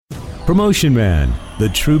Promotion Man, the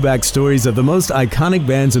true backstories of the most iconic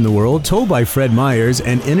bands in the world told by Fred Myers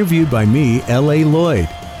and interviewed by me, L.A. Lloyd.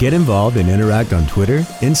 Get involved and interact on Twitter,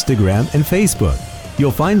 Instagram, and Facebook.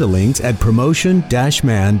 You'll find the links at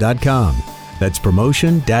promotion-man.com. That's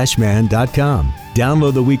promotion-man.com.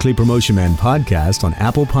 Download the weekly Promotion Man podcast on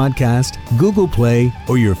Apple Podcast, Google Play,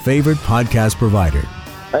 or your favorite podcast provider.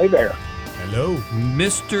 Hey there. Hello.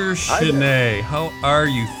 Mr. Shanae, how are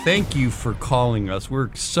you? Thank you for calling us.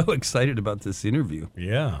 We're so excited about this interview.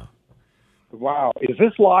 Yeah. Wow. Is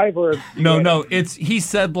this live or? No, he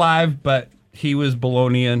said live, but he was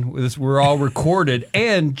Balonian. We're all recorded.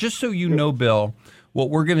 And just so you know, Bill, what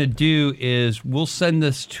we're going to do is we'll send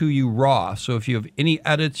this to you raw. So if you have any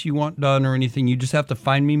edits you want done or anything, you just have to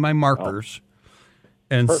find me my markers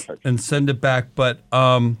and send it back. But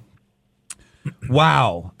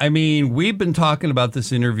wow. I mean, we've been talking about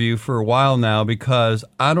this interview for a while now because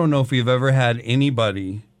I don't know if we've ever had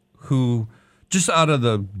anybody who just out of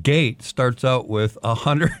the gate starts out with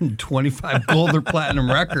 125 gold or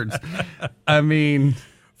platinum records. I mean,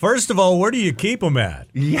 first of all, where do you keep them at?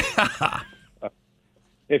 Yeah.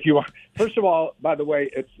 If you want, first of all, by the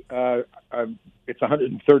way, it's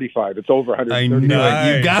 135. It's over 135. I knew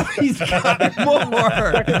it. He's got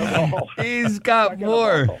more. He's got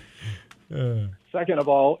more. Second of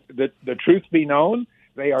all, the truth be known,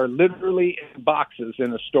 they are literally in boxes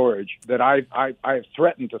in a storage that I have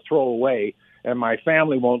threatened to throw away, and my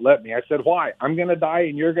family won't let me. I said, why? I'm going to die,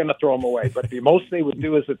 and you're going to throw them away. But the most they would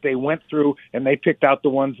do is that they went through and they picked out the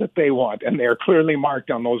ones that they want, and they are clearly marked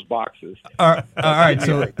on those boxes. All right.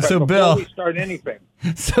 So Bill, before we start anything,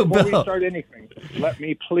 let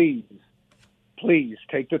me please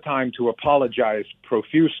take the time to apologize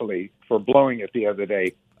profusely for blowing it the other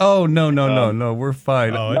day. Oh, no, we're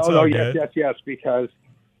fine. Yes, because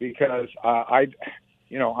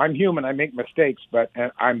I'm human. I make mistakes, but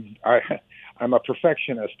I'm a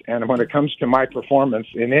perfectionist, and when it comes to my performance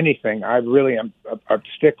in anything, I really am a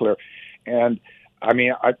stickler. And I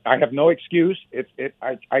mean, I have no excuse.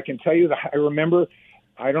 I can tell you that I remember.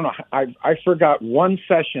 I don't know. I forgot one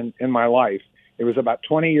session in my life. It was about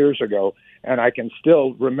 20 years ago. And I can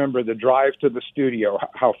still remember the drive to the studio,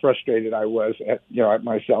 how frustrated I was at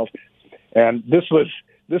myself. And this was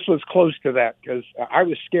close to that because I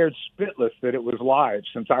was scared spitless that it was live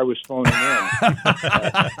since I was phoning in.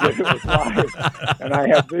 That it was live. And I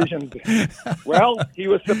had visions. Well, he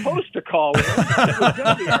was supposed to call in. It was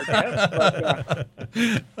going to be our guest,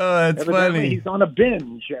 but that's funny. He's on a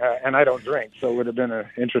binge, and I don't drink, so it would have been an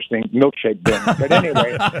interesting milkshake binge. But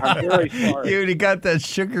anyway, I'm very sorry. You already got that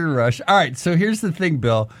sugar rush. All right, so here's the thing,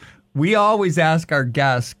 Bill. We always ask our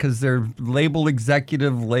guests, because they're label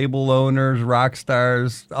executive, label owners, rock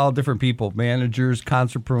stars, all different people, managers,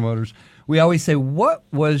 concert promoters. We always say, what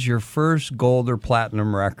was your first gold or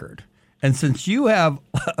platinum record? And since you have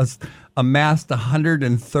amassed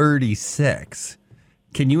 136,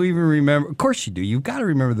 can you even remember? Of course you do. You've got to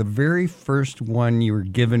remember the very first one you were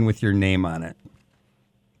given with your name on it.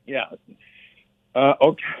 Yeah.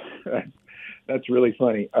 Okay. That's really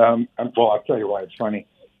funny. Well, I'll tell you why it's funny.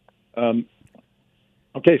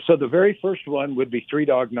 Okay, so the very first one would be Three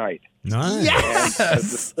Dog Night. Nice.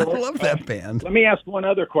 Yes! I love that band. Let me ask one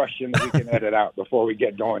other question that we can edit out before we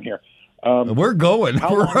get going here. We're going.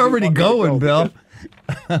 We're already going, Bill.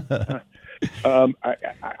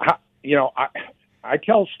 I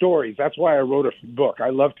tell stories. That's why I wrote a book.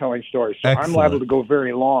 I love telling stories. So Excellent. I'm liable to go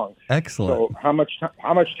very long. Excellent. So how much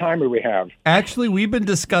time do we have? Actually, we've been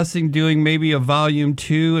discussing doing maybe a volume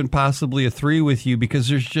 2 and possibly a 3 with you because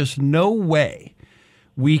there's just no way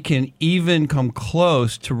we can even come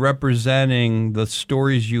close to representing the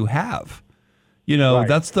stories you have. Right.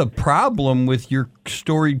 That's the problem with your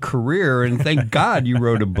storied career, and thank God you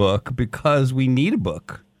wrote a book because we need a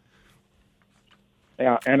book.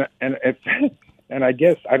 Yeah, and I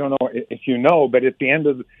guess, I don't know if you know, but at the end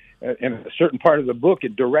of in a certain part of the book,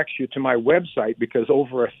 it directs you to my website because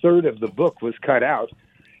over a third of the book was cut out,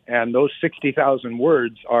 and those 60,000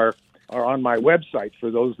 words are on my website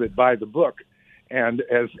for those that buy the book. And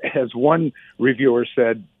as one reviewer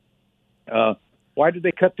said, why did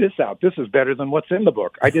they cut this out? This is better than what's in the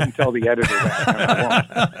book. I didn't tell the editor that, and I won't.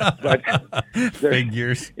 But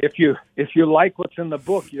Figures. If you like what's in the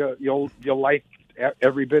book, you'll like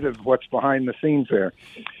every bit of what's behind the scenes there.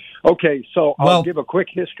 Okay, so I'll give a quick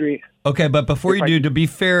history. Okay, but before you do, to be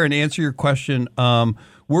fair and answer your question,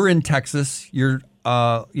 we're in Texas. You're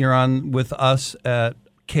on with us at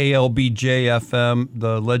KLBJ FM,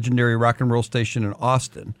 the legendary rock and roll station in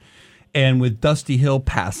Austin. And with Dusty Hill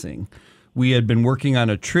passing, we had been working on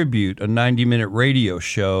a tribute, a 90-minute radio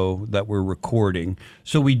show that we're recording.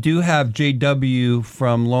 So we do have JW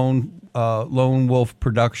from Lone Lone Wolf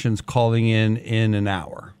Productions calling in an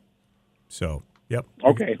hour. So, yep.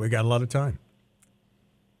 Okay. We got a lot of time.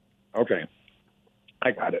 Okay.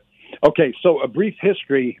 I got it. Okay, so a brief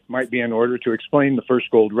history might be in order to explain the first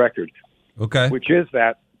gold record, Okay. which is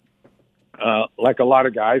that, like a lot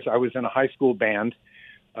of guys, I was in a high school band.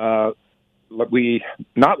 Not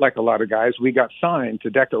like a lot of guys, we got signed to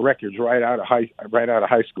Decca Records right out of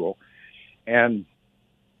high school, and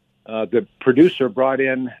the producer brought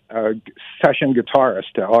in a session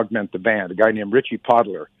guitarist to augment the band, a guy named Richie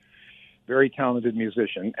Podler, very talented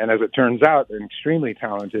musician, and as it turns out, an extremely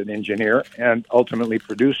talented engineer and ultimately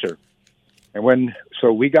producer. And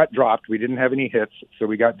so we got dropped. We didn't have any hits, so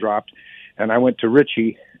we got dropped. And I went to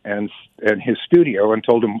Richie and his studio and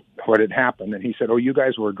told him what had happened. And he said, "Oh, you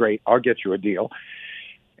guys were great. I'll get you a deal."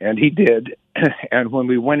 And he did. And when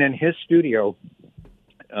we went in his studio,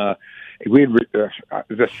 the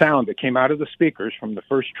sound that came out of the speakers from the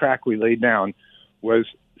first track we laid down was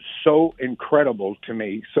so incredible to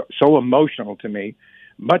me, so emotional to me,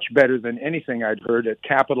 much better than anything I'd heard at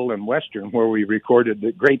Capitol and Western, where we recorded,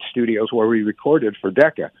 the great studios where we recorded for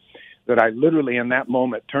Decca, that I literally in that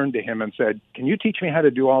moment turned to him and said, "Can you teach me how to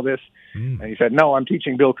do all this?" And he said, "No, I'm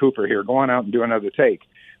teaching Bill Cooper here. Go on out and do another take."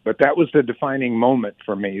 But that was the defining moment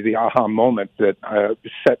for me, the aha moment that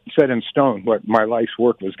set in stone what my life's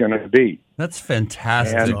work was going to be. That's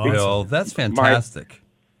fantastic, And Bill. That's fantastic.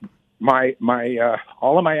 My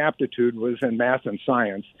all of my aptitude was in math and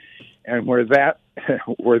science, and where that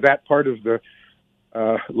part of the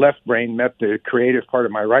left brain met the creative part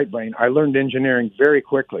of my right brain, I learned engineering very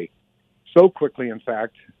quickly. So quickly, in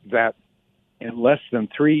fact, that in less than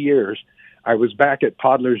 3 years, I was back at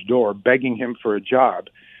Podler's door begging him for a job,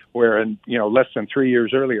 where less than 3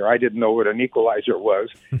 years earlier, I didn't know what an equalizer was.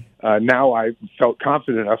 Now I felt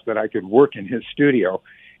confident enough that I could work in his studio,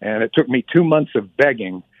 and it took me 2 months of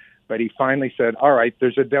begging. But he finally said, "All right,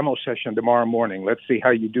 there's a demo session tomorrow morning. Let's see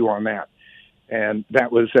how you do on that." And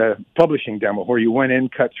that was a publishing demo where you went in,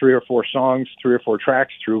 cut 3 or 4 songs, 3 or 4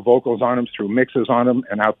 tracks, threw vocals on them, threw mixes on them,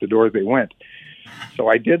 and out the door they went. So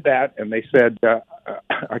I did that, and they said,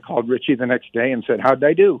 I called Richie the next day and said, "How'd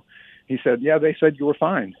I do?" He said, "Yeah, they said you were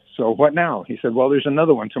fine. So what now?" He said, "Well, there's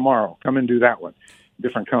another one tomorrow. Come and do that one.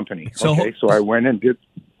 Different company." So I went and did.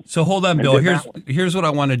 So hold on, Bill. Here's what I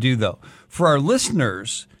want to do, though. For our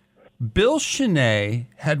listeners, Bill Cheney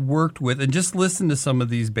had worked with, and just listen to some of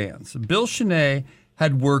these bands. Bill Cheney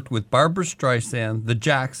had worked with Barbra Streisand, the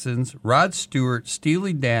Jacksons, Rod Stewart,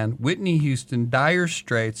 Steely Dan, Whitney Houston, Dire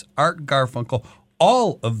Straits, Art Garfunkel,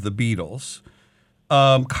 all of the Beatles,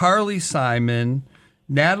 Carly Simon,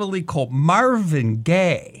 Natalie Cole, Marvin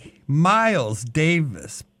Gaye, Miles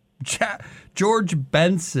Davis, George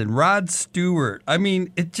Benson, Rod Stewart. I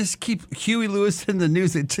mean, it just keeps, Huey Lewis in the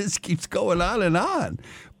News, it just keeps going on and on.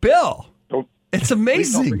 Bill, it's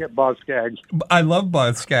amazing. Don't forget Boz Scaggs. I love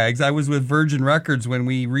Boz Scaggs. I was with Virgin Records when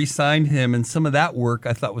we re-signed him, and some of that work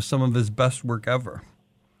I thought was some of his best work ever.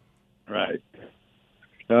 Right.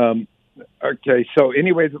 Okay, so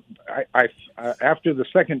anyway, I after the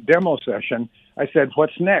second demo session, I said,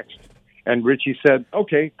 "What's next?" And Richie said,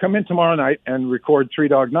 "Okay, come in tomorrow night and record Three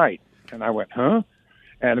Dog Night." And I went, "Huh?"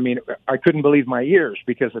 And I mean, I couldn't believe my ears,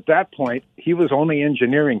 because at that point, he was only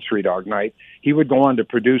engineering Three Dog Night. He would go on to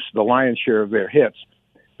produce the lion's share of their hits.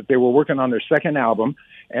 But they were working on their second album,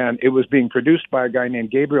 and it was being produced by a guy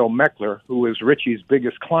named Gabriel Meckler, who was Richie's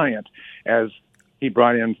biggest client, as he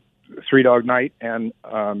brought in Three Dog Night and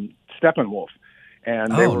Steppenwolf.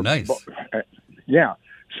 And they were, nice. Yeah.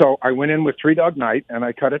 So I went in with Three Dog Night, and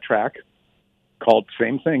I cut a track called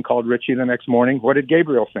Richie the Next Morning. What did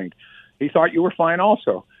Gabriel think? He thought you were fine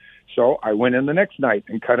also. So I went in the next night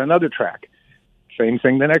and cut another track. Same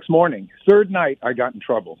thing the next morning. Third night, I got in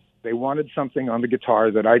trouble. They wanted something on the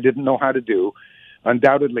guitar that I didn't know how to do.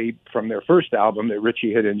 Undoubtedly, from their first album that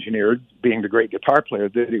Richie had engineered, being the great guitar player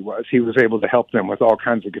that he was able to help them with all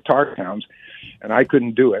kinds of guitar sounds, and I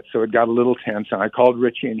couldn't do it. So it got a little tense, and I called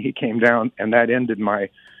Richie, and he came down, and that ended my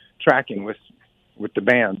tracking with the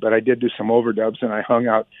band. But I did do some overdubs, and I hung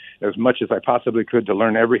out as much as I possibly could to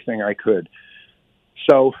learn everything I could.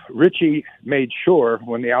 So Richie made sure,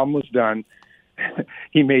 when the album was done,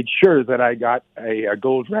 he made sure that I got a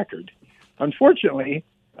gold record. Unfortunately,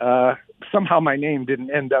 somehow my name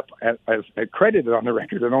didn't end up as credited on the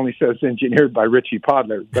record. It only says engineered by Richie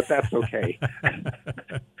Podler, but that's okay.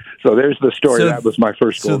 So there's the story. So that was my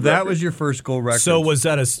first gold record. So that was your first gold record. So was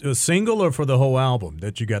that a single or for the whole album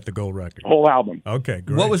that you got the gold record? Whole album. Okay,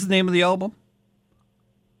 great. What was the name of the album?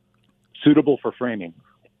 Suitable for Framing.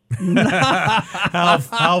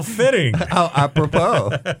 How fitting. How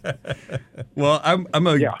apropos. Well,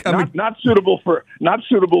 not suitable for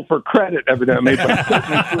credit, evidently, but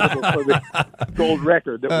certainly suitable for the gold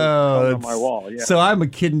record that was on my wall. Yeah. So I'm a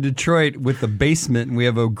kid in Detroit with a basement, and we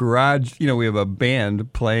have a garage. We have a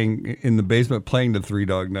band playing in the basement, playing the Three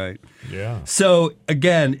Dog Night. Yeah. So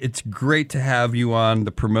again, it's great to have you on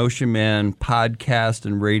the Promotion Man podcast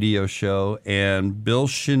and radio show, and Bill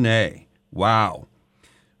Shanae. Wow.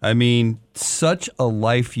 I mean, such a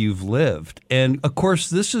life you've lived. And, of course,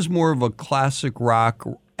 this is more of a classic rock,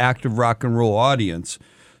 active rock and roll audience.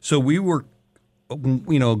 So we were,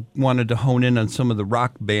 wanted to hone in on some of the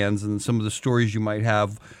rock bands and some of the stories you might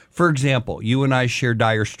have. For example, you and I share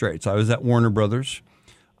Dire Straits. I was at Warner Brothers.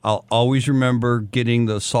 I'll always remember getting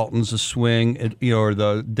the Sultans of Swing, or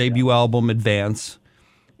the debut album Advance,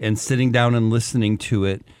 and sitting down and listening to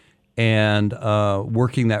it and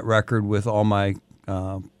working that record with all my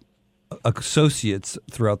associates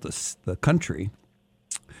throughout the country.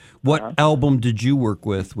 What album did you work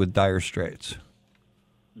with Dire Straits?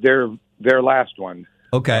 Their last one.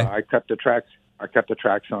 Okay. I cut the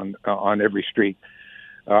tracks on every street.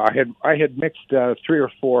 I had mixed 3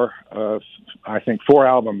 or 4, I think 4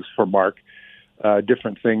 albums for Mark,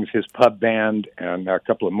 different things, his pub band and a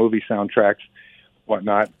couple of movie soundtracks,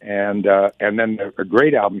 whatnot, and then a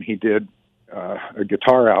great album he did, a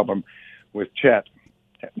guitar album with Chet.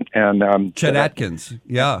 And Chet Atkins,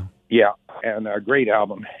 yeah, and a great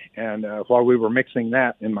album. And while we were mixing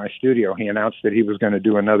that in my studio, he announced that he was going to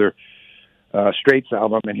do another Straits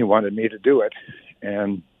album, and he wanted me to do it.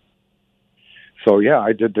 And so,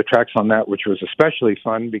 I did the tracks on that, which was especially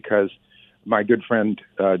fun because my good friend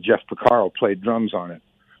Jeff Porcaro played drums on it,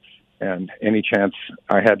 and any chance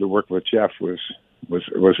I had to work with Jeff was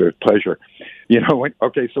a pleasure.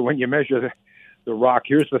 So when you measure the rock,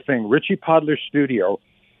 here's the thing: Richie Podler's studio.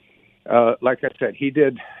 Like I said, he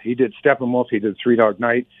did Steppenwolf, he did Three Dog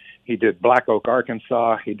Night, he did Black Oak,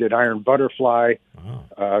 Arkansas, he did Iron Butterfly,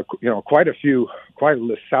 quite a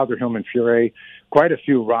list, Souther Hillman Furay, quite a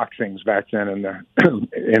few rock things back then in the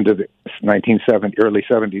into the early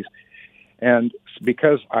 70s. And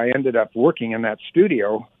because I ended up working in that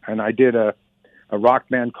studio, and I did a rock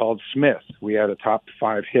band called Smith. We had a top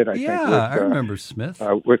 5 hit, I think. Yeah, I remember Smith.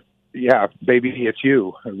 Baby It's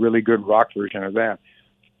You, a really good rock version of that.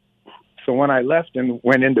 So when I left and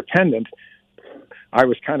went independent, I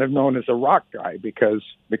was kind of known as a rock guy because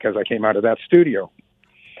I came out of that studio.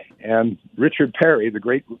 And Richard Perry, the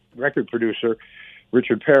great record producer,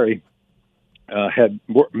 Richard Perry, had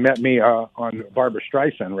met me on a Barbra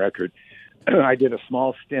Streisand record. I did a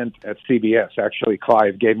small stint at CBS. Actually,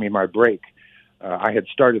 Clive gave me my break. I had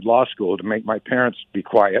started law school to make my parents be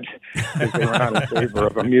quiet because they were not in favor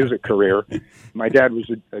of a music career. My dad was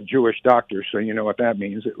a Jewish doctor, so you know what that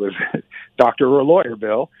means. It was doctor or lawyer,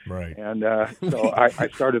 Bill. Right. And so I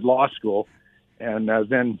started law school, and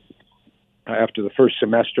then after the first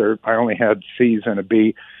semester, I only had C's and a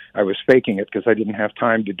B. I was faking it because I didn't have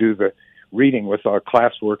time to do the reading with our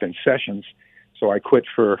classwork and sessions. So I had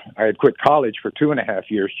quit college for 2.5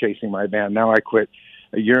 years chasing my band. Now I quit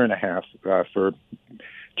a year and a half for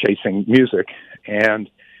chasing music. And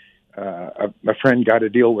a friend got a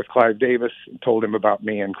deal with Clive Davis and told him about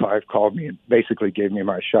me, and Clive called me and basically gave me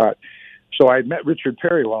my shot. So I met Richard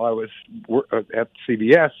Perry while I was at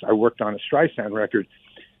CBS. I worked on a Streisand record,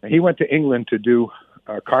 and he went to England to do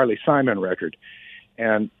a Carly Simon record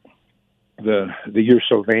and the You're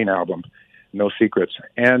So Vain album, No Secrets.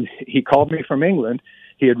 And he called me from England.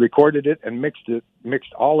 He had recorded it and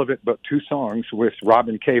mixed all of it but 2 songs with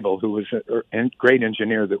Robin Cable, who was a great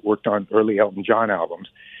engineer that worked on early Elton John albums.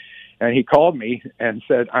 And he called me and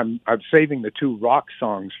said, I'm saving the 2 rock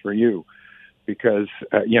songs for you because,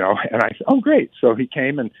 and I said, oh, great. So he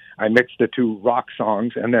came and I mixed the 2 rock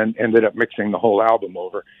songs and then ended up mixing the whole album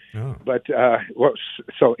over. Oh. But what's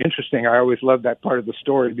so interesting, I always loved that part of the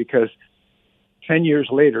story because 10 years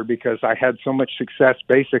later, because I had so much success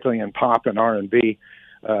basically in pop and R&B,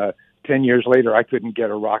 10 years later, I couldn't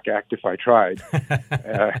get a rock act if I tried.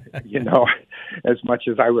 As much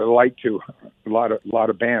as I would like to, a lot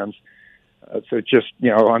of bands. So just,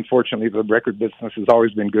 unfortunately, the record business has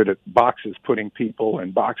always been good at boxes, putting people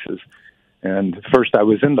in boxes. And first I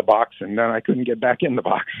was in the box, and then I couldn't get back in the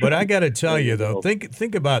box. But I got to tell you, though,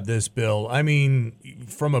 think about this, Bill. I mean,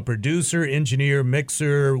 from a producer, engineer,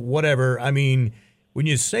 mixer, whatever, I mean, when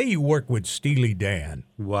you say you work with Steely Dan,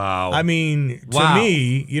 wow. I mean, to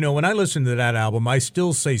me, when I listen to that album, I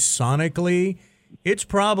still say sonically, it's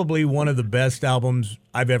probably one of the best albums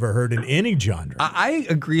I've ever heard in any genre. I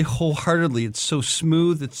agree wholeheartedly. It's so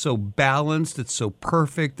smooth. It's so balanced. It's so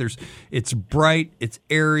perfect. It's bright. It's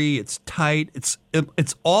airy. It's tight. It's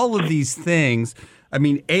all of these things. I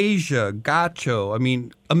mean, Asia, Gacho. I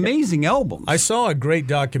mean, amazing albums. I saw a great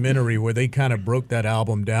documentary where they kind of broke that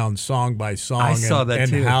album down song by song. I saw that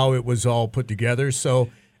too. And how it was all put together. So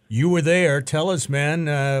you were there. Tell us, man,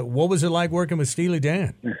 what was it like working with Steely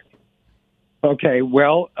Dan? Okay,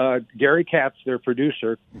 well, Gary Katz, their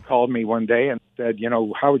producer, called me one day and said,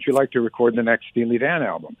 how would you like to record the next Steely Dan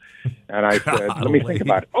album? And I said, let me think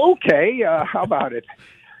about it. Okay, how about it?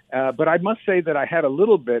 But I must say that I had a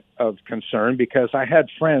little bit of concern because I had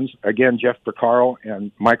friends, again, Jeff Porcaro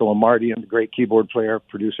and Michael Amarty, and the great keyboard player,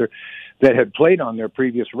 producer, that had played on their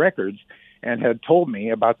previous records and had told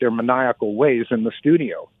me about their maniacal ways in the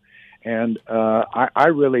studio. And I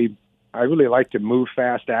really like to move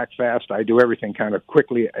fast, act fast. I do everything kind of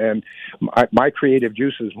quickly, and my creative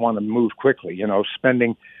juices want to move quickly. I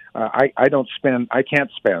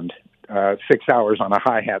can't spend 6 hours on a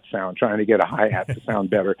hi-hat sound trying to get a hi-hat to sound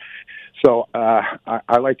better. So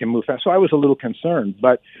I like to move fast. So I was a little concerned,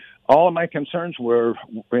 but all of my concerns were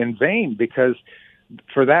in vain because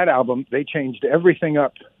for that album, they changed everything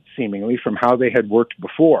up seemingly from how they had worked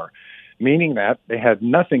before, meaning that they had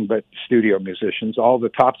nothing but studio musicians, all the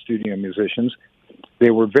top studio musicians.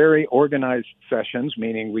 They were very organized sessions,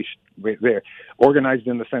 meaning they're organized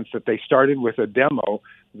in the sense that they started with a demo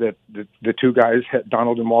that the two guys,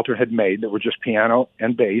 Donald and Walter, had made that were just piano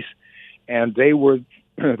and bass, and they were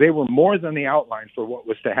more than the outline for what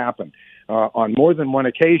was to happen. On more than one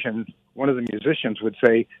occasion, one of the musicians would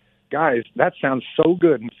say, "Guys, that sounds so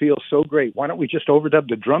good and feels so great. Why don't we just overdub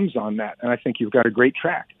the drums on that? And I think you've got a great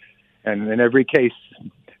track." And in every case,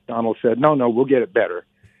 Donald said, no, we'll get it better.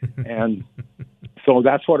 And so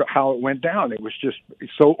that's how it went down. It was just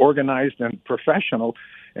so organized and professional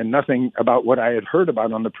and nothing about what I had heard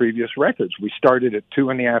about on the previous records. We started at 2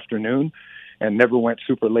 p.m. and never went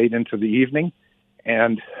super late into the evening.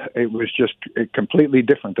 And it was just completely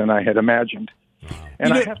different than I had imagined.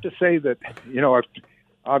 And I have to say that,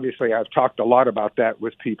 I've talked a lot about that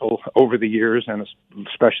with people over the years, and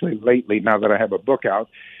especially lately now that I have a book out,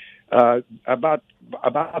 about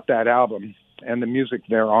that album and the music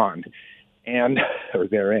thereon or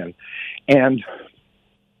therein. And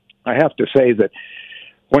I have to say that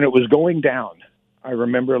when it was going down, I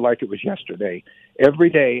remember like it was yesterday, every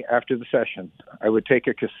day after the session, I would take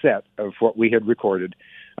a cassette of what we had recorded.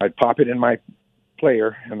 I'd pop it in my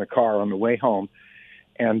player in the car on the way home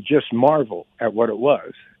and just marvel at what it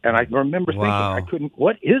was. And I remember thinking,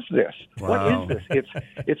 what is this? Wow. What is this?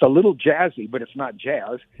 It's a little jazzy, but it's not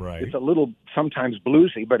jazz. Right. It's a little sometimes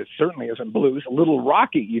bluesy, but it certainly isn't blues. A little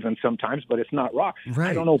rocky even sometimes, but it's not rock. Right.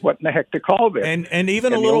 I don't know what in the heck to call this. And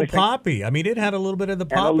even a little poppy. I mean, it had a little bit of the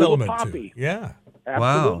pop element poppy. too. Yeah.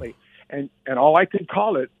 Absolutely. Wow. And all I could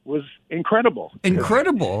call it was incredible.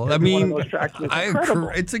 Incredible. I mean, one of those tracks was incredible.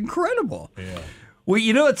 It's incredible. Yeah.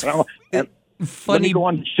 Well, it's funny. Let me go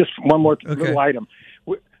on just one more little item.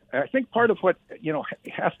 I think part of what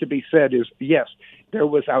has to be said is, yes, there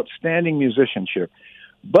was outstanding musicianship,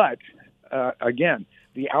 but again,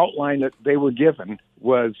 the outline that they were given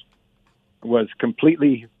was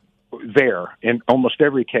completely there in almost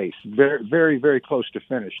every case, very, very, very close to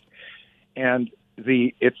finished. And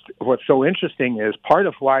what's so interesting is part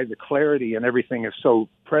of why the clarity and everything is so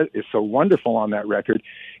wonderful on that record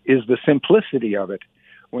is the simplicity of it.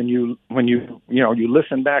 When you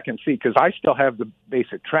listen back and see, because I still have the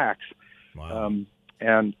basic tracks. Wow.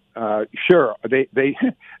 Sure,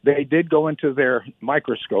 they did go into their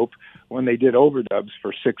microscope when they did overdubs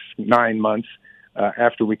for 6-9 months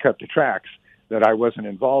after we cut the tracks that I wasn't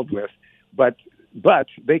involved with, but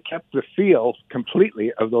they kept the feel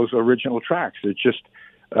completely of those original tracks. It just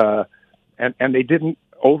and they didn't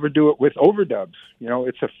overdo it with overdubs.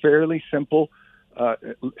 It's a fairly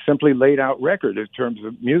simply laid out record in terms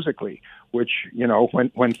of musically, which,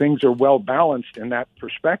 when things are well balanced in that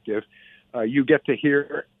perspective, you get to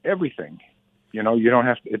hear everything. You don't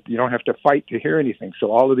have to fight to hear anything.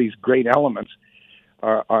 So all of these great elements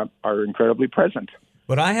are incredibly present.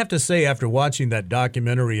 But I have to say, after watching that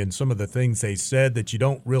documentary and some of the things they said that you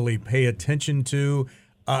don't really pay attention to,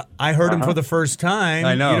 I heard them for the first time.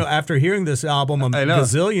 I know. After hearing this album a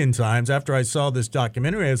gazillion times, after I saw this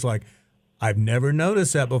documentary, I was like, I've never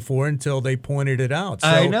noticed that before until they pointed it out. So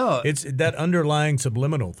I know. It's that underlying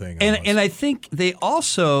subliminal thing. And I think they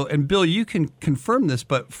also, and Bill, you can confirm this,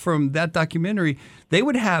 but from that documentary, they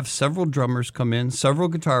would have several drummers come in, several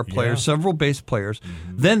guitar players, several bass players.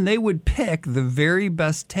 Then they would pick the very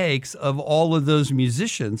best takes of all of those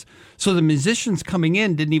musicians. So the musicians coming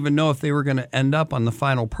in didn't even know if they were going to end up on the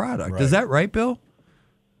final product. Right. Is that right, Bill?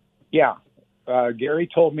 Yeah. Gary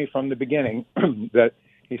told me from the beginning that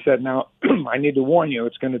he said, now, I need to warn you,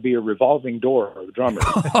 it's going to be a revolving door of drummers.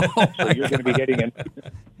 So you're going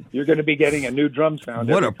to be getting a new drum sound.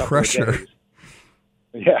 What every a couple of pressure. days.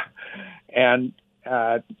 Yeah. And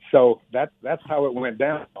so that's how it went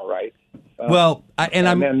down, all right. Well, go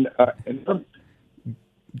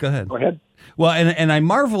ahead. Go ahead. Well, and I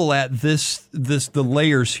marvel at the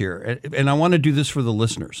layers here, and I want to do this for the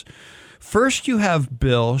listeners. First, you have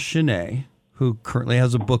Bill Chenae, who currently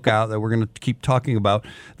has a book out that we're going to keep talking about,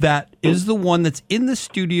 that is the one that's in the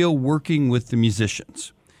studio working with the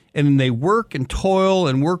musicians. And they work and toil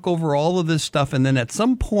and work over all of this stuff, and then at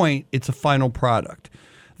some point, it's a final product.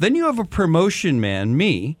 Then you have a promotion man,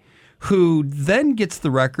 me, who then gets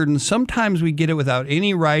the record, and sometimes we get it without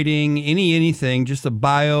any writing, anything, just a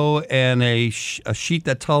bio and a sheet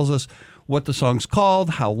that tells us what the song's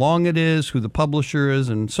called, how long it is, who the publisher is,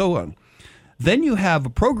 and so on. Then you have a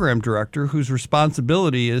program director whose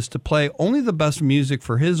responsibility is to play only the best music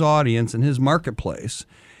for his audience and his marketplace.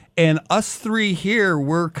 And us three here,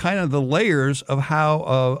 we're kind of the layers of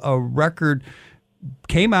how a record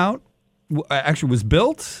came out, actually was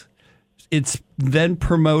built. It's then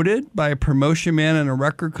promoted by a promotion man and a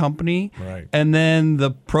record company. Right. And then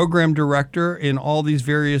the program director in all these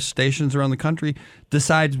various stations around the country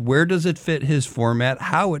decides where does it fit his format,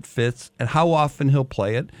 how it fits, and how often he'll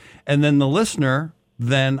play it. And then the listener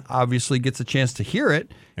then obviously gets a chance to hear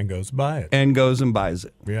it. And goes buy it. And goes and buys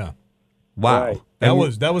it. Yeah. Wow. Right.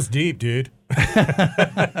 That was deep, dude.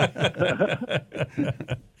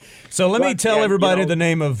 So let me tell everybody the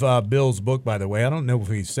name of Bill's book, by the way. I don't know if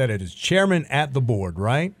he said it. It's Chairman at the Board,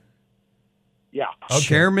 right? Yeah. Okay.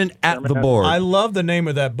 Chairman at the Board. I love the name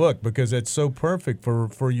of that book because it's so perfect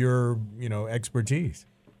for your expertise.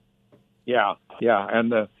 Yeah.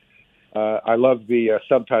 And I love the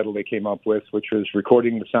subtitle they came up with, which was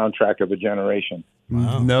Recording the Soundtrack of a Generation.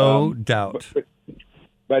 Wow. No doubt.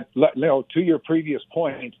 But to your previous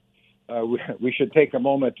point, we should take a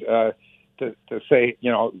moment to say,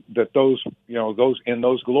 that those in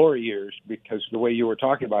those glory years, because the way you were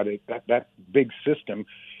talking about it, that big system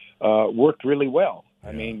worked really well. Yeah.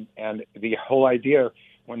 I mean, and the whole idea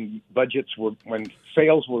when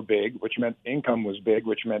sales were big, which meant income was big,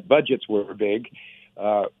 which meant budgets were big,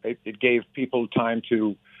 it gave people time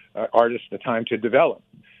to artists the time to develop.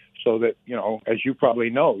 So that, as you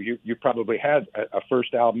probably know, you probably had a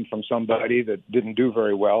first album from somebody that didn't do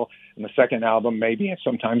very well, and the second album, maybe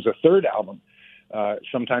sometimes a third album.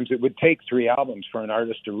 Sometimes it would take 3 albums for an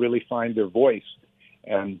artist to really find their voice.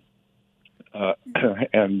 And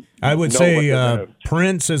I would say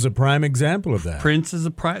Prince is a prime example of that. Prince is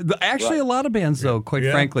a prime. Actually, right. A lot of bands, though, quite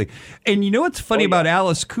frankly. And you know what's funny about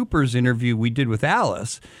Alice Cooper's interview we did with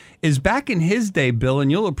Alice is back in his day, Bill,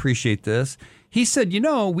 and you'll appreciate this. He said,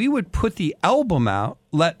 we would put the album out,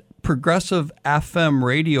 let progressive FM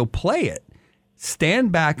radio play it, stand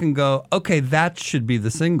back and go, okay, that should be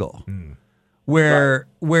the single. Where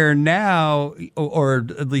now, or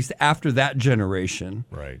at least after that generation,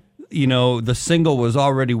 right? The single was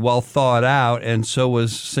already well thought out, and so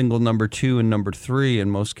was single number 2 and number 3 in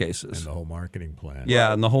most cases. And the whole marketing plan. Yeah,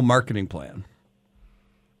 right. And the whole marketing plan.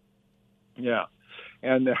 Yeah,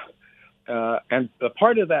 and a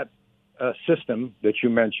part of that system that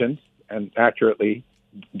you mentioned and accurately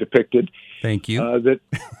depicted. Thank you. That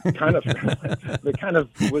kind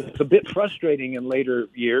of was a bit frustrating in later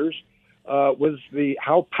years. Was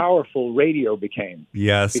how powerful radio became.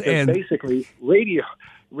 Yes, because and basically radio.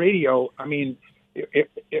 I mean,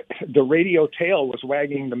 the radio tail was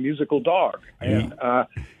wagging the musical dog, and I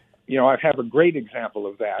have a great example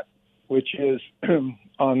of that, which is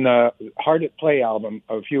on the Hard at Play album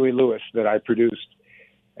of Huey Lewis that I produced.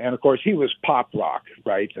 And of course, he was pop rock,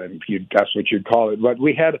 right? And that's what you'd call it. But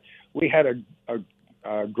we had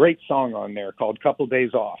a great song on there called "Couple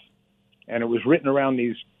Days Off," and it was written around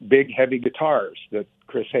these big, heavy guitars that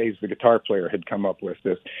Chris Hayes, the guitar player, had come up with,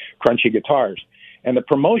 this crunchy guitars. And the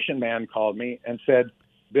promotion man called me and said,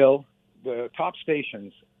 "Bill, the top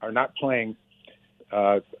stations are not playing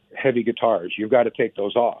heavy guitars. You've got to take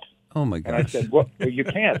those off." Oh my gosh. And I said, "Well, you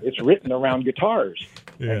can't. It's written around guitars."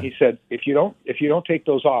 Yeah. And he said, "If you don't take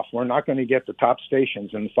those off, we're not going to get the top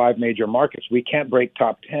stations in the 5 major markets. We can't break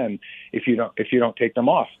top 10 if you don't take them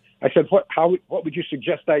off." I said, what would you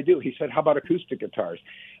suggest I do? He said, how about acoustic guitars?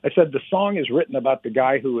 I said, the song is written about the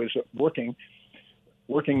guy who is working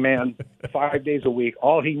man 5 days a week.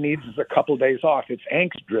 All he needs is a couple days off. It's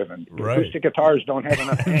angst driven. Right. Acoustic guitars don't have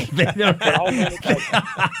enough angst.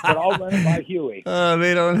 But I'll run it by Huey.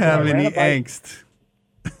 They don't have any angst.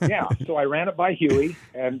 Yeah, so I ran it by Huey,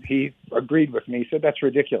 and he agreed with me. He said, that's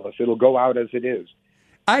ridiculous. It'll go out as it is.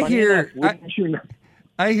 I hear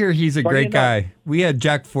he's a great guy. We had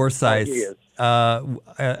Jack Forsyth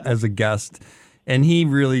as a guest, and he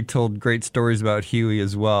really told great stories about Huey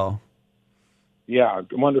as well. Yeah,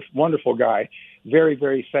 wonderful guy. Very,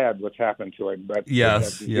 very sad what's happened to him. But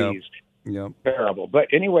yes, yep. Terrible. But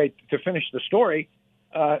anyway, to finish the story,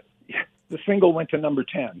 the single went to number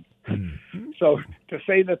 10. So to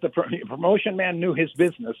say that the promotion man knew his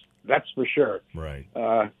business, that's for sure. Right.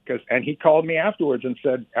 And he called me afterwards and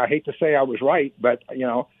said, I hate to say I was right, but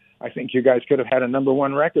I think you guys could have had a number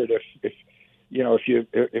one record if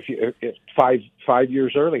 5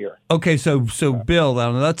 years earlier. Okay, so Bill,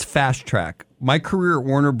 now let's fast track. My career at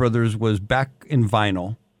Warner Brothers was back in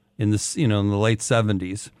vinyl in the late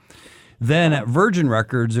 70s. Then at Virgin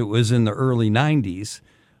Records, it was in the early 90s.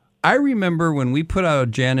 I remember when we put out a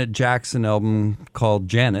Janet Jackson album called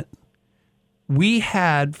Janet, we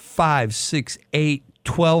had 5, 6, 8,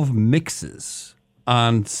 12 mixes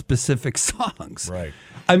on specific songs. Right.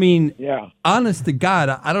 I mean, honest to God,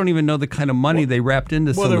 I don't even know the kind of money they wrapped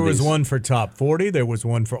into some of these. Well, there was one for Top 40. There was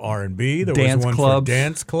one for R&B. There was one for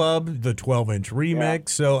Dance Club, the 12-inch remix.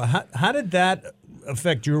 So how did that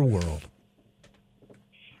affect your world?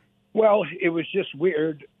 Well, it was just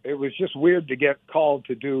weird. It was just weird to get called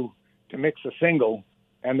to mix a single,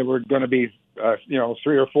 and there were going to be 3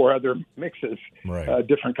 or 4 other mixes, right.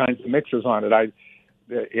 Different kinds of mixes on it. I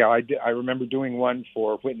remember doing one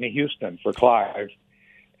for Whitney Houston for Clive,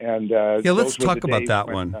 and let's talk about that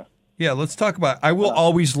one. Let's talk about "I Will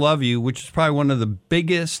Always Love You," which is probably one of the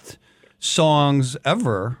biggest songs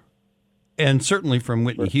ever, and certainly from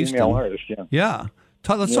Whitney Houston. Artist, yeah.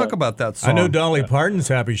 Let's talk about that song. I know Dolly Parton's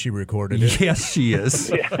happy she recorded it. Yes, she is.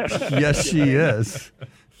 Yes, she is.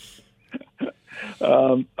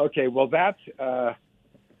 Okay, well, that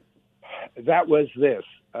was this.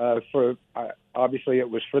 Obviously, it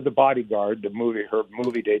was for The Bodyguard, her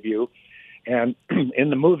movie debut. And in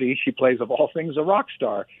the movie, she plays, of all things, a rock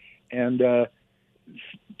star. And the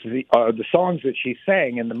songs that she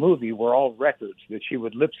sang in the movie were all records that she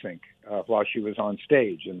would lip sync while she was on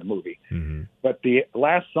stage in the movie. Mm-hmm. But the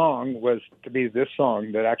last song was to be this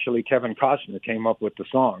song that actually Kevin Costner came up with the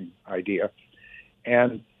song idea.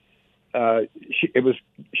 And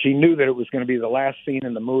she knew that it was going to be the last scene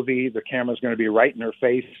in the movie. The camera's going to be right in her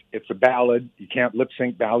face. It's a ballad. You can't lip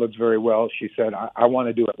sync ballads very well. She said, I want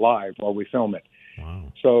to do it live while we film it.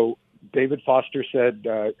 Wow. So David Foster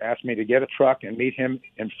asked me to get a truck and meet him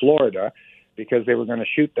in Florida because they were going to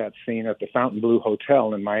shoot that scene at the Fontainebleau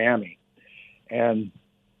Hotel in Miami. And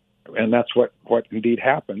that's what indeed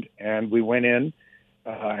happened. And we went in,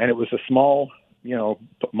 and it was a small,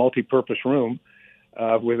 multi-purpose room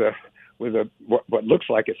with what looks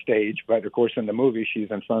like a stage, but of course in the movie she's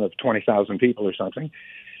in front of 20,000 people or something.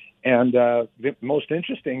 And the most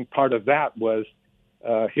interesting part of that was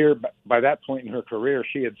here by that point in her career,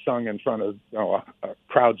 she had sung in front of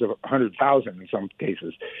crowds of 100,000 in some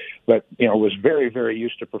cases, but was very, very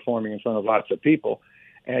used to performing in front of lots of people,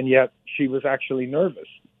 and yet she was actually nervous.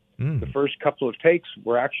 The first couple of takes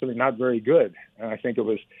were actually not very good, and I think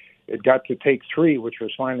it got to take 3, which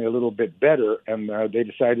was finally a little bit better, and they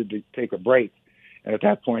decided to take a break. And at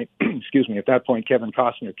that point, Kevin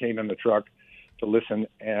Costner came in the truck to listen,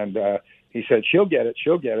 and he said, she'll get it.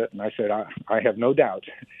 And I said, I have no doubt.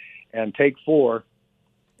 And take 4,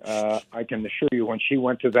 I can assure you when she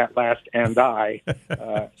went to that last "and I,"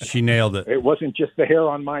 she nailed it. It wasn't just the hair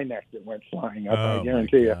on my neck that went flying up, I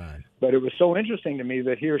guarantee you. But it was so interesting to me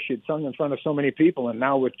that here she'd sung in front of so many people, and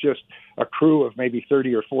now with just a crew of maybe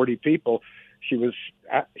 30 or 40 people,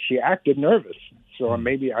 she acted nervous. So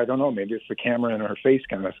maybe, I don't know, maybe it's the camera in her face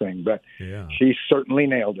kind of thing, but she certainly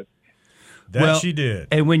nailed it. She did.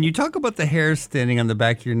 And when you talk about the hair standing on the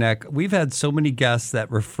back of your neck, we've had so many guests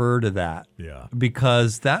that refer to that. Yeah.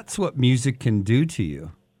 Because that's what music can do to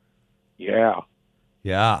you. Yeah.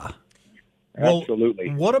 Yeah. Absolutely.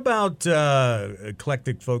 Well, what about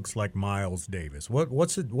eclectic folks like Miles Davis?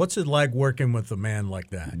 What's it like working with a man like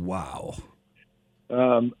that? Wow.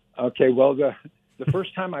 Okay, well, the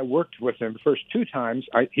first time I worked with him, the first 2 times,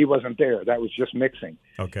 he wasn't there. That was just mixing.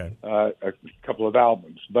 Okay. A couple of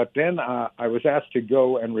albums. But then I was asked to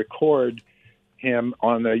go and record him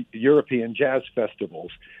on the European jazz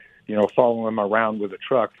festivals. follow him around with a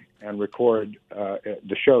truck and record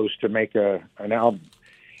the shows to make an album.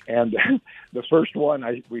 And the first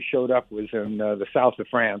one we showed up was in the south of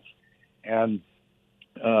France, and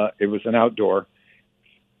it was an outdoor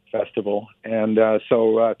festival. And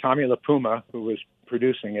so Tommy LaPuma, who was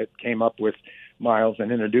producing it, came up with Miles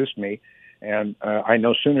and introduced me. And I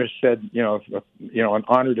no sooner said, an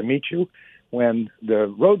honor to meet you, when the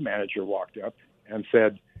road manager walked up and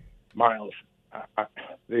said, Miles,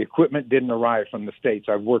 the equipment didn't arrive from the States.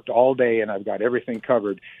 I've worked all day and I've got everything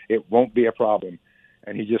covered. It won't be a problem.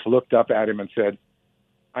 And he just looked up at him and said,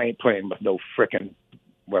 I ain't playing with no frickin',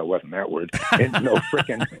 well, it wasn't that word, no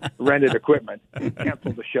frickin' rented equipment. He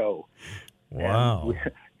canceled the show. Wow.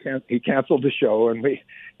 He canceled the show, and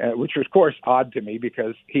which was, of course, odd to me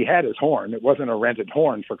because he had his horn. It wasn't a rented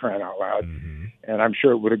horn, for crying out loud. Mm-hmm. And I'm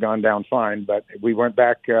sure it would have gone down fine. But we went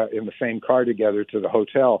back in the same car together to the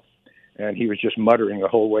hotel, and he was just muttering the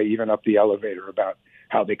whole way, even up the elevator, about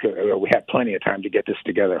how they could. We had plenty of time to get this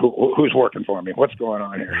together. Who's working for me? What's going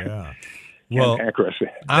on here? Yeah. Well,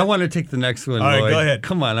 I want to take the next one. All right, Lloyd. go ahead.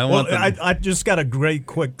 Come on, I just got a great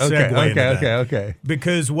quick segue. Okay.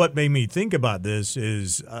 Because what made me think about this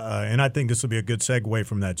is, and I think this will be a good segue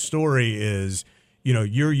from that story, is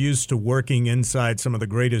you're used to working inside some of the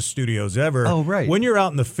greatest studios ever. Oh, right. When you're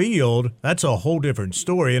out in the field, that's a whole different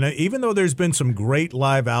story. And even though there's been some great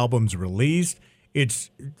live albums released,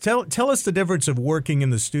 tell us the difference of working in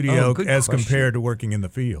the studio as compared to working in the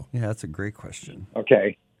field. Yeah, that's a great question.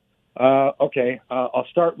 Okay. I'll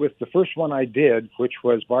start with the first one I did, which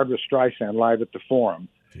was Barbra Streisand live at the Forum.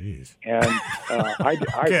 Jeez. And I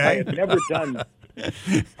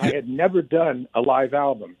had never done a live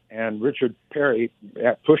album, and Richard Perry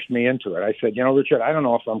pushed me into it. I said, Richard, I don't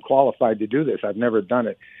know if I'm qualified to do this. I've never done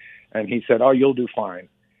it. And he said, oh, you'll do fine.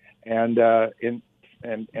 And this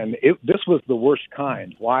was the worst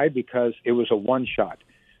kind. Why? Because it was a one shot,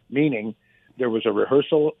 meaning there was a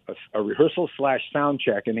rehearsal / sound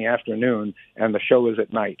check in the afternoon, and the show was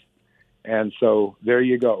at night. And so there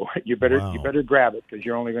you go. You better grab it, because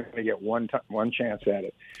you're only going to get one chance at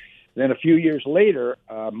it. Then a few years later,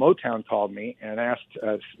 Motown called me and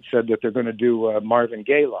said that they're going to do Marvin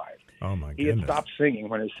Gaye live. Oh my goodness! He had stopped singing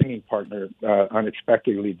when his singing partner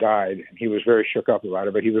unexpectedly died, and he was very shook up about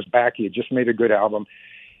it. But he was back. He had just made a good album.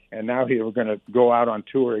 And now he was going to go out on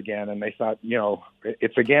tour again, and they thought,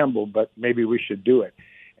 it's a gamble, but maybe we should do it.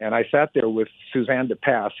 And I sat there with Suzanne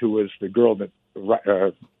DePass, who was the girl that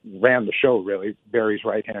ran the show, really, Barry's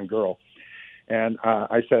right-hand girl. And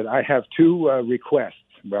I said, I have two requests,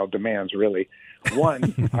 demands, really.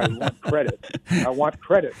 One, I want credit. I want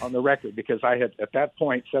credit on the record, because I had, at that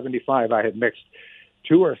point, 75, I had mixed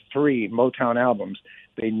 2 or 3 Motown albums.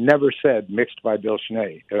 They never said mixed by Bill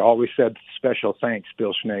Schnee. It always said special thanks,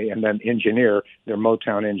 Bill Schnee, and then engineer, their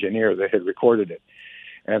Motown engineer that had recorded it.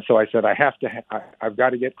 And so I said, I've got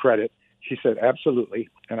to get credit. She said, absolutely.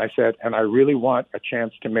 And I said, and I really want a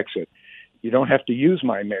chance to mix it. You don't have to use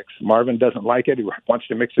my mix. Marvin doesn't like it. He wants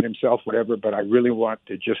to mix it himself, whatever, but I really want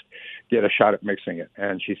to just get a shot at mixing it.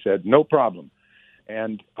 And she said, no problem.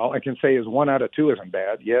 And all I can say is 1 out of 2 isn't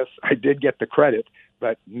bad. Yes, I did get the credit,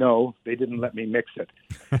 but no, they didn't let me mix it.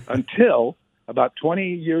 Until about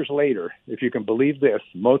 20 years later, if you can believe this,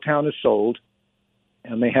 Motown is sold,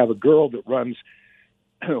 and they have a girl that runs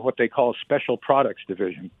what they call special products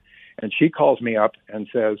division. And she calls me up and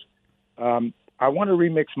says, I want to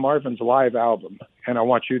remix Marvin's live album, and I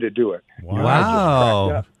want you to do it.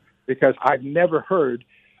 Wow. Because I've never heard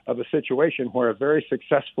of a situation where a very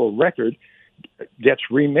successful record gets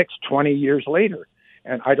remixed 20 years later.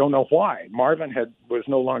 And I don't know why. Marvin was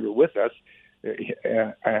no longer with us.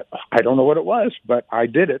 I don't know what it was, but I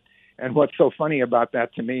did it. And what's so funny about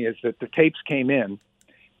that to me is that the tapes came in,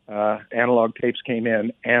 analog tapes came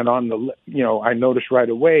in, and on the, I noticed right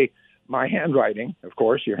away my handwriting. Of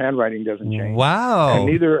course, your handwriting doesn't change. Wow.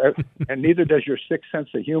 And neither does your sick sense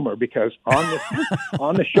of humor, because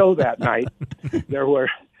on the show that night there was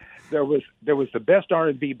the best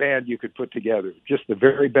R&B band you could put together, just the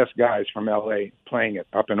very best guys from L.A. playing it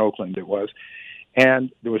up in Oakland it was.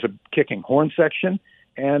 And there was a kicking horn section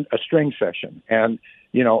and a string section. And,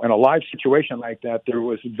 in a live situation like that, there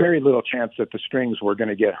was very little chance that the strings were going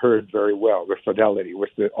to get heard very well with fidelity, with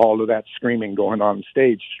all of that screaming going on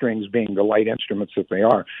stage, strings being the light instruments that they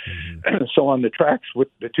are. Mm-hmm. So on the tracks, with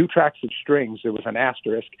the 2 tracks of strings, there was an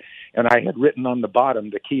asterisk, and I had written on the bottom,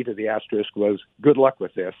 the key to the asterisk was, good luck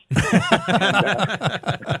with this.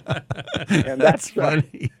 and that's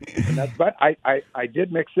funny. But I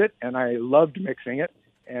did mix it, and I loved mixing it.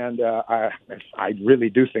 And I really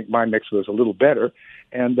do think my mix was a little better.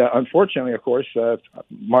 And unfortunately, of course,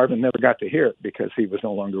 Marvin never got to hear it because he was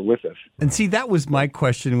no longer with us. And see, that was my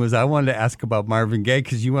question, was I wanted to ask about Marvin Gaye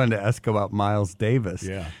because you wanted to ask about Miles Davis.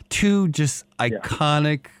 Yeah. Two just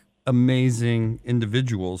iconic, amazing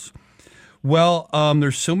individuals. Well,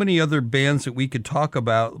 there's so many other bands that we could talk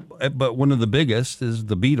about, but one of the biggest is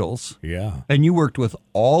the Beatles. Yeah. And you worked with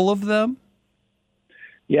all of them?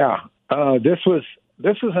 Yeah. This was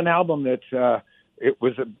an album that it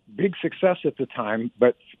was a big success at the time,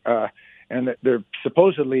 but and they're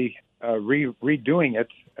supposedly redoing it,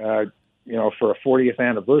 for a 40th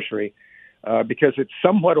anniversary because it's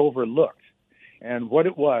somewhat overlooked. And what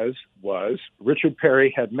it was Richard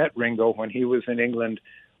Perry had met Ringo when he was in England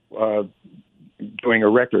doing a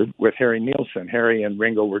record with Harry Nilsson. Harry and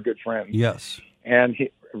Ringo were good friends. Yes. And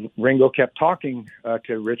Ringo kept talking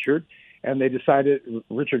to Richard. And they decided,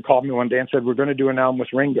 Richard called me one day and said, we're going to do an album with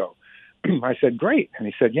Ringo. I said, great. And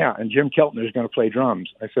he said, yeah, and Jim Keltner is going to play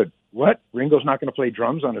drums. I said, what? Ringo's not going to play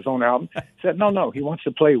drums on his own album? He said, no, he wants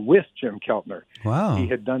to play with Jim Keltner. Wow. He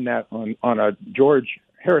had done that on a George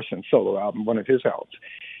Harrison solo album, one of his albums.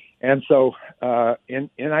 And so in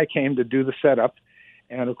I came to do the setup.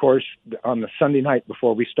 And, of course, on the Sunday night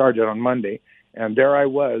before we started on Monday, and there I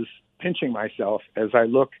was pinching myself as I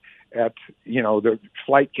look at, the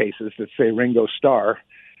flight cases that say Ringo Starr,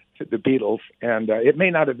 the Beatles. And it may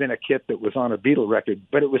not have been a kit that was on a Beatle record,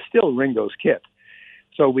 but it was still Ringo's kit.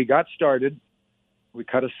 So we got started. We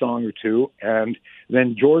cut a song or two, and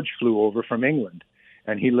then George flew over from England.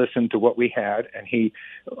 And he listened to what we had, and he,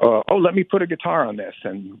 let me put a guitar on this.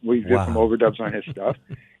 And we did some overdubs on his stuff.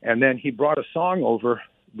 And then he brought a song over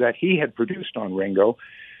that he had produced on Ringo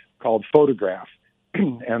called Photograph.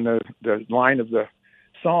 And the line of the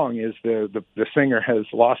song is the singer has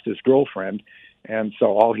lost his girlfriend, and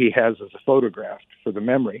so all he has is a photograph for the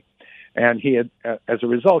memory. And he had, as a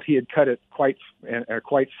result, he had cut it in a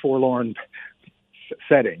quite forlorn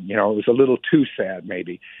setting. It was a little too sad,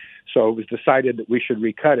 maybe. So it was decided that we should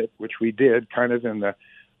recut it, which we did, kind of in the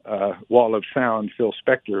Wall of Sound Phil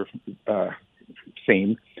Spector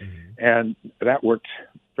theme, and that worked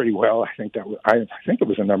pretty well. I think it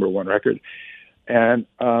was a number one record, and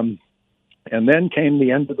then came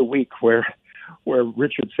the end of the week where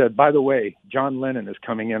Richard said, by the way, John Lennon is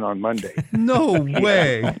coming in on Monday. No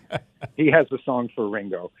way. He has a song for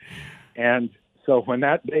Ringo. And so when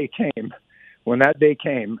that day came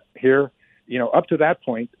here, up to that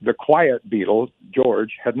point, the quiet Beatle,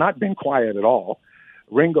 George, had not been quiet at all.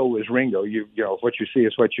 Ringo was Ringo. What you see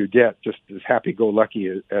is what you get, just as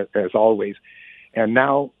happy-go-lucky as always. And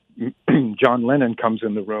now John Lennon comes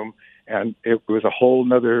in the room, and it was a whole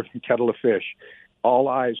nother kettle of fish. All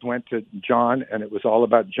eyes went to John, and it was all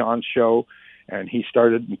about John's show. And he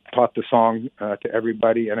started and taught the song to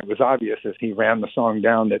everybody, and it was obvious as he ran the song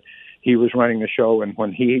down that he was running the show, and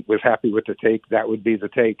when he was happy with the take, that would be the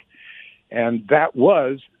take. And that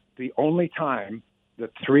was the only time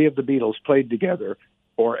that three of the Beatles played together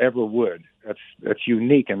or ever would. That's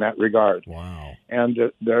unique in that regard. Wow. And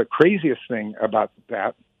the craziest thing about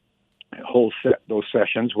that those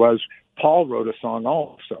sessions was Paul wrote a song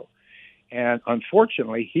also. And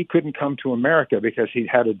unfortunately, he couldn't come to America because he'd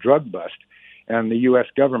had a drug bust, and the U.S.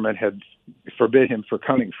 government had forbid him from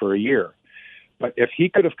coming for a year. But if he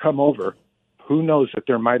could have come over, who knows that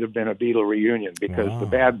there might have been a Beatle reunion, because the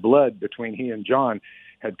bad blood between he and John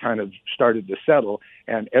had kind of started to settle,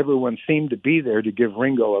 and everyone seemed to be there to give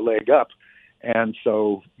Ringo a leg up. And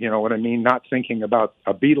so, you know what I mean, not thinking about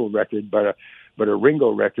a Beatle record, but a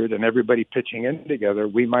Ringo record, and everybody pitching in together,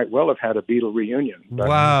 we might well have had a Beatle reunion. But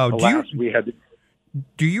wow. Alas,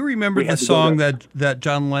 do you remember the song that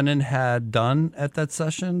John Lennon had done at that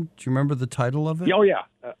session? Do you remember the title of it? Oh, yeah.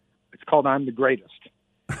 It's called I'm the Greatest.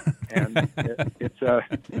 And it's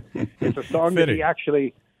a song that he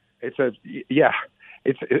actually, it's a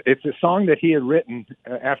song that he had written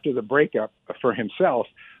after the breakup for himself,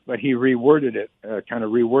 but he reworded it, kind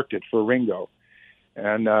of reworked it for Ringo.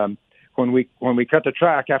 And when we cut the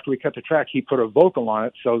track, after we cut the track, he put a vocal on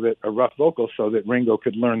it, a rough vocal, so that Ringo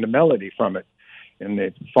could learn the melody from it in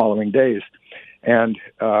the following days. And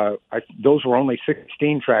those were only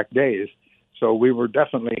 16-track days, so we were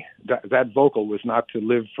definitely, that vocal was not to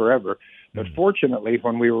live forever. But fortunately,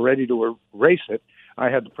 when we were ready to erase it, I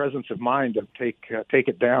had the presence of mind to take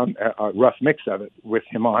it down, a rough mix of it with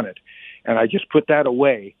him on it. And I just put that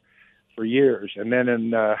away for years. And then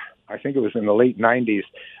in, I think it was in the late 90s,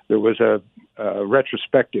 there was a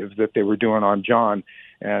retrospective that they were doing on John,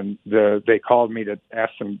 and they called me to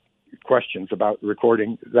ask some questions about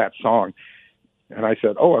recording that song. And I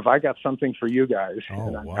said, have I got something for you guys?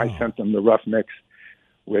 I sent them the rough mix.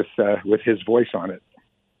 with his voice on it.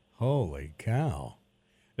 Holy cow.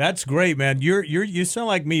 That's great, man. You sound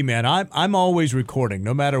like me, man. I'm always recording,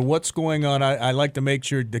 no matter what's going on. I like to make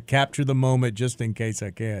sure to capture the moment just in case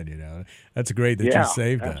I can. That's great that you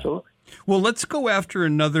saved that. Absolutely. Well, let's go after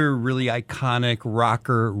another really iconic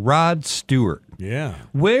rocker, Rod Stewart. Yeah.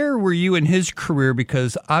 Where were you in his career?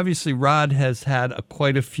 Because obviously Rod has had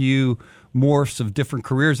quite a few morphs of different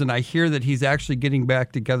careers, and I hear that he's actually getting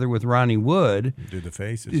back together with Ronnie Wood do the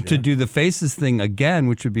faces to do the faces thing again,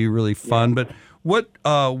 which would be really fun. Yeah.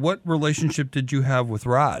 But what relationship did you have with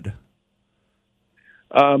Rod?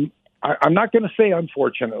 I'm not going to say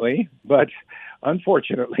unfortunately, but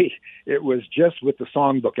unfortunately, it was just with the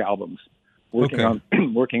songbook albums, working on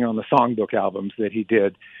the songbook albums that he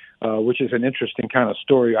did, which is an interesting kind of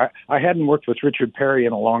story. I hadn't worked with Richard Perry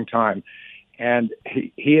in a long time, and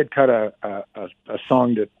he had cut a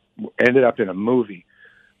song that ended up in a movie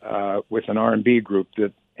with an R&B group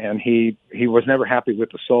and he was never happy with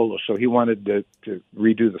the solo, so he wanted to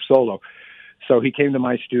redo the solo. So he came to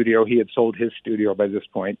my studio. He had sold his studio by this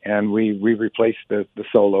point, and we replaced the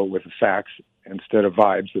solo with a sax instead of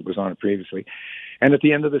vibes that was on it previously. And at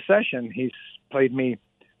the end of the session, he played me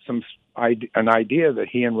an idea that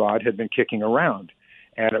he and Rod had been kicking around.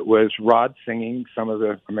 And it was Rod singing some of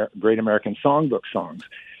the Great American Songbook songs.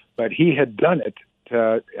 But he had done it,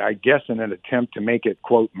 I guess, in an attempt to make it,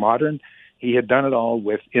 quote, modern. He had done it all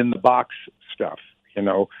with in-the-box stuff,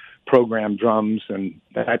 programmed drums and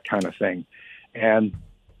that kind of thing. And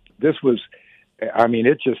this was,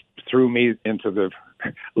 it just threw me into the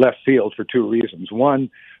left field for two reasons. One,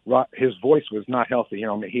 his voice was not healthy.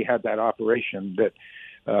 He had that operation that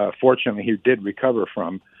fortunately he did recover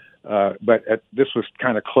from. But this was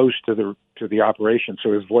kind of close to the operation,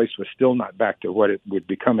 so his voice was still not back to what it would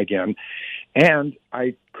become again. And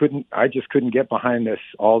I just couldn't get behind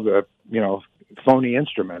all the phony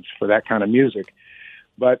instruments for that kind of music.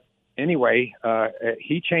 But anyway,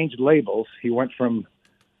 he changed labels. He went from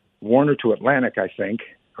Warner to Atlantic, I think,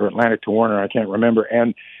 or Atlantic to Warner, I can't remember.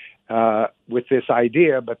 And with this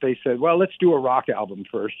idea, but they said, well, let's do a rock album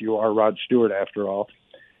first. You are Rod Stewart after all.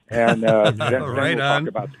 And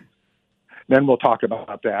then we'll talk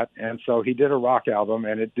about that. And so he did a rock album,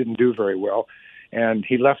 and it didn't do very well. And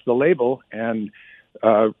he left the label, and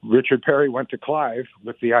Richard Perry went to Clive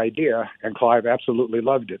with the idea, and Clive absolutely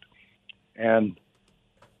loved it. And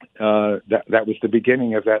that was the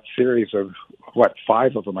beginning of that series of,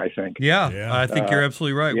 5 of them, I think. Yeah. I think you're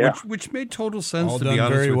absolutely right, which made total sense, to be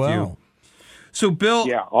honest with you. So, Bill...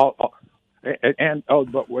 Yeah,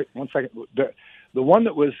 but wait 1 second. The one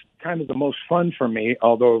that was kind of the most fun for me,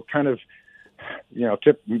 although kind of,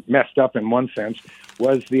 messed up in one sense,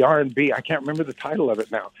 was the R&B. I can't remember the title of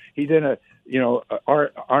it now. He did a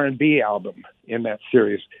R&B album in that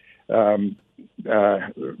series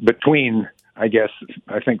between, I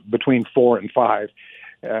think between 4 and 5.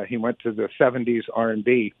 He went to the 70s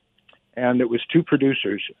R&B, and it was 2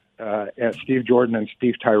 producers, Steve Jordan and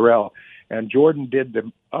Steve Tyrell. And Jordan did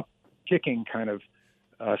the up-kicking kind of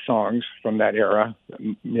songs from that era,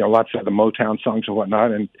 lots of the Motown songs and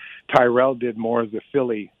whatnot, and Tyrell did more of the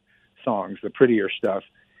Philly songs, the prettier stuff.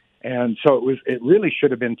 And so it really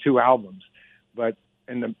should have been 2 albums, but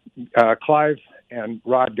Clive and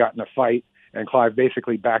Rod got in a fight, and Clive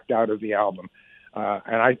basically backed out of the album.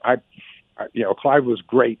 And Clive was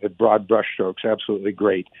great at broad brushstrokes, absolutely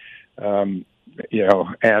great. And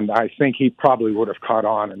I think he probably would have caught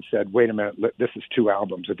on and said, wait a minute, this is 2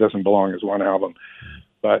 albums. It doesn't belong as 1 album.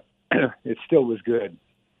 But it still was good.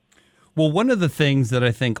 Well, one of the things that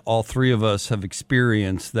I think all 3 of us have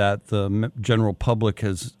experienced that the general public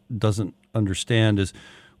doesn't understand is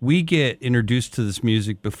we get introduced to this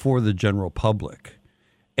music before the general public.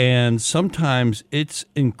 And sometimes it's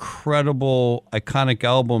incredible, iconic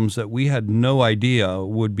albums that we had no idea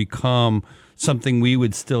would become something we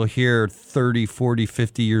would still hear 30, 40,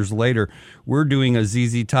 50 years later. We're doing a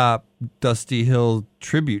ZZ Top Dusty Hill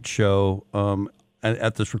tribute show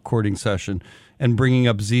at this recording session and bringing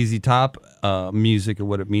up ZZ Top music and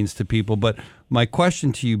what it means to people. But my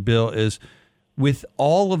question to you, Bill, is with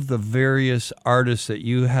all of the various artists that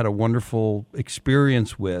you had a wonderful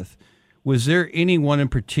experience with, was there anyone in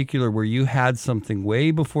particular where you had something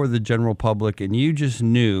way before the general public and you just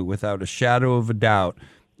knew without a shadow of a doubt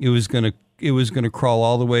it was going to crawl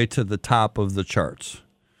all the way to the top of the charts?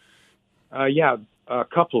 A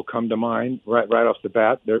couple come to mind right off the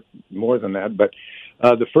bat. There are more than that, but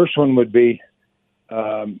the first one would be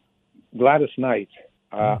Gladys Knight.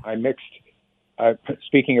 I mixed.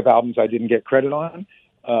 Speaking of albums I didn't get credit on,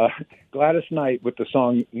 Gladys Knight with the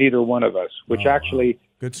song "Neither One of Us," which actually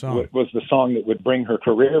Good song. was the song that would bring her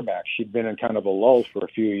career back. She'd been in kind of a lull for a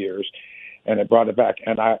few years, and it brought it back.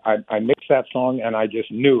 And I mixed that song, and I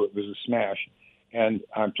just knew it was a smash. And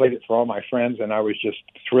I played it for all my friends, and I was just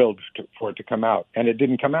thrilled for it to come out. And it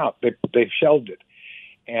didn't come out. They shelved it.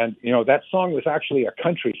 And, that song was actually a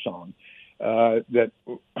country song that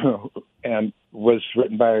and was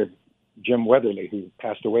written by Jim Weatherly, who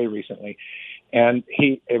passed away recently. And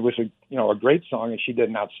it was a great song, and she did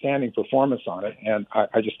an outstanding performance on it. And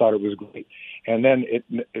I just thought it was great. And then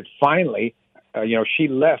it finally, she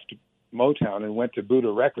left Motown and went to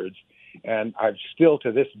Buddha Records. And I've still,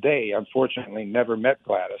 to this day, unfortunately, never met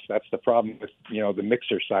Gladys. That's the problem with, the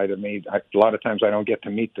mixer side of me. A lot of times I don't get to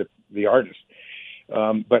meet the artist.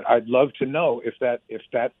 But I'd love to know if that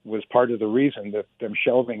was part of the reason that them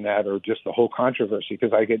shelving that, or just the whole controversy,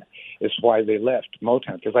 because it's why they left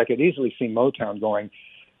Motown. Because I could easily see Motown going,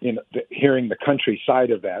 hearing the country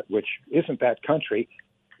side of that, which isn't that country,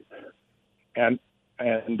 and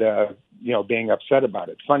being upset about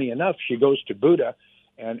it. Funny enough, she goes to Buddha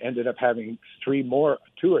and ended up having two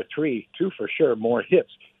for sure, more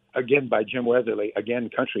hits, again by Jim Weatherly,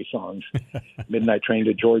 again country songs, Midnight Train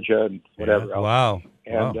to Georgia and whatever else. Wow.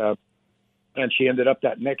 And she ended up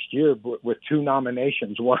that next year with 2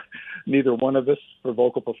 nominations, neither one of us for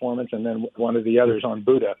vocal performance, and then one of the others on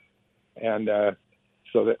Buddha. And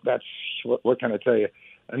so that's what can I tell you?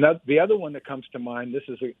 And the other one that comes to mind,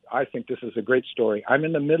 I think this is a great story. I'm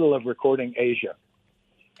in the middle of recording Asia,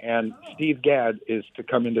 and Steve Gadd is to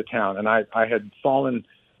come into town. And I had fallen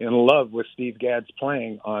in love with Steve Gadd's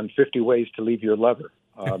playing on 50 Ways to Leave Your Lover,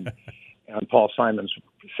 on Paul Simon's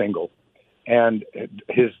single. And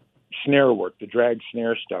his snare work, the drag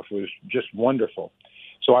snare stuff, was just wonderful.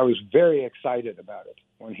 So I was very excited about it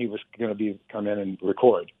when he was going to come in and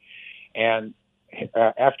record. And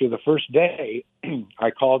after the first day, I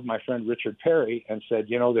called my friend Richard Perry and said,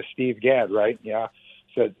 the Steve Gadd, right? Yeah.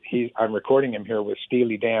 Said, I'm recording him here with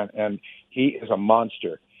Steely Dan, and he is a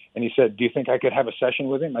monster. And he said, do you think I could have a session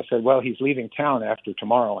with him? I said, well, he's leaving town after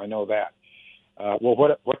tomorrow. I know that. Well,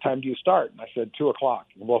 what time do you start? And I said, 2:00.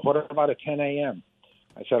 Well, what about at 10 a.m.?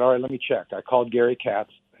 I said, all right, let me check. I called Gary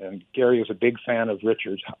Katz, and Gary was a big fan of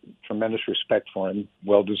Richard's, tremendous respect for him,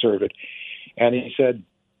 well-deserved. And he said,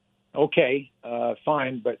 okay,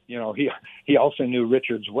 fine. But, he also knew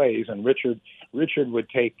Richard's ways, and Richard would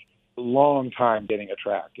take a long time getting a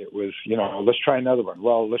track. It was, let's try another one.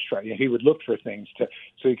 Well, let's try. He would look for things so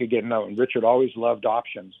he could get another one. Richard always loved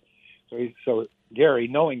options. So Gary,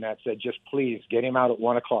 knowing that, said, just please get him out at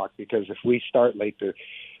 1:00, because if we start late,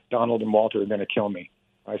 Donald and Walter are going to kill me.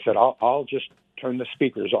 I said, I'll just turn the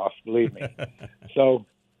speakers off, believe me. So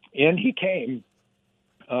in he came,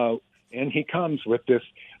 and he comes with this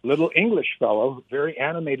little English fellow, very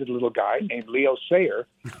animated little guy named Leo Sayer,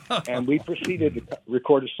 and we proceeded to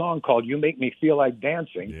record a song called "You Make Me Feel Like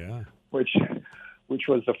Dancing," which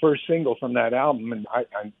was the first single from that album, and I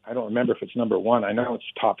don't remember if it's number 1. I know it's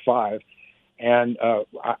top 5. And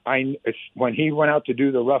it's when he went out to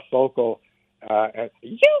do the rough vocal, "You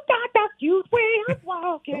got that cute way of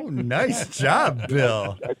walking." Oh, nice job,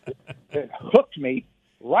 Bill. It hooked me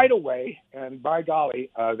right away, and by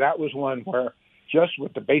golly, that was one where, just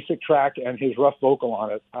with the basic track and his rough vocal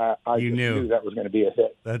on it, I knew that was going to be a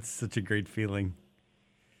hit. That's such a great feeling.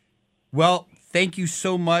 Well, thank you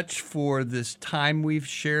so much for this time we've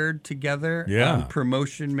shared together on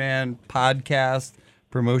Promotion Man Podcast,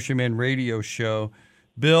 Promotion Man Radio Show.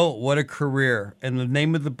 Bill, what a career. And the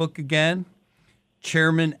name of the book again?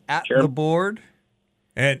 Chairman at the Board.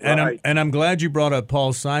 And I'm glad you brought up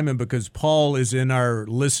Paul Simon, because Paul is in our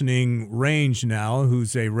listening range now,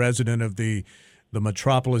 who's a resident of the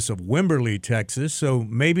metropolis of Wimberley, Texas. So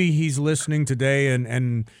maybe he's listening today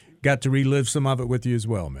and got to relive some of it with you as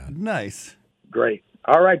well, man. Nice. Great.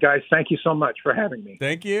 All right, guys. Thank you so much for having me.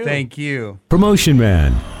 Thank you. Thank you. Promotion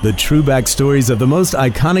Man, the true backstories of the most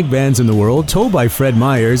iconic bands in the world, told by Fred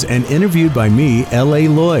Myers and interviewed by me, L.A.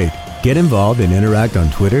 Lloyd. Get involved and interact on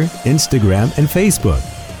Twitter, Instagram, and Facebook.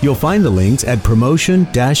 You'll find the links at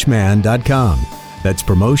promotion-man.com. That's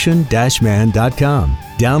promotion-man.com.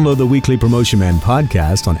 Download the weekly Promotion Man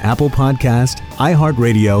podcast on Apple Podcast,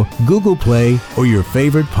 iHeartRadio, Google Play, or your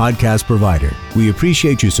favorite podcast provider. We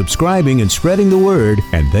appreciate you subscribing and spreading the word,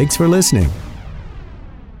 and thanks for listening.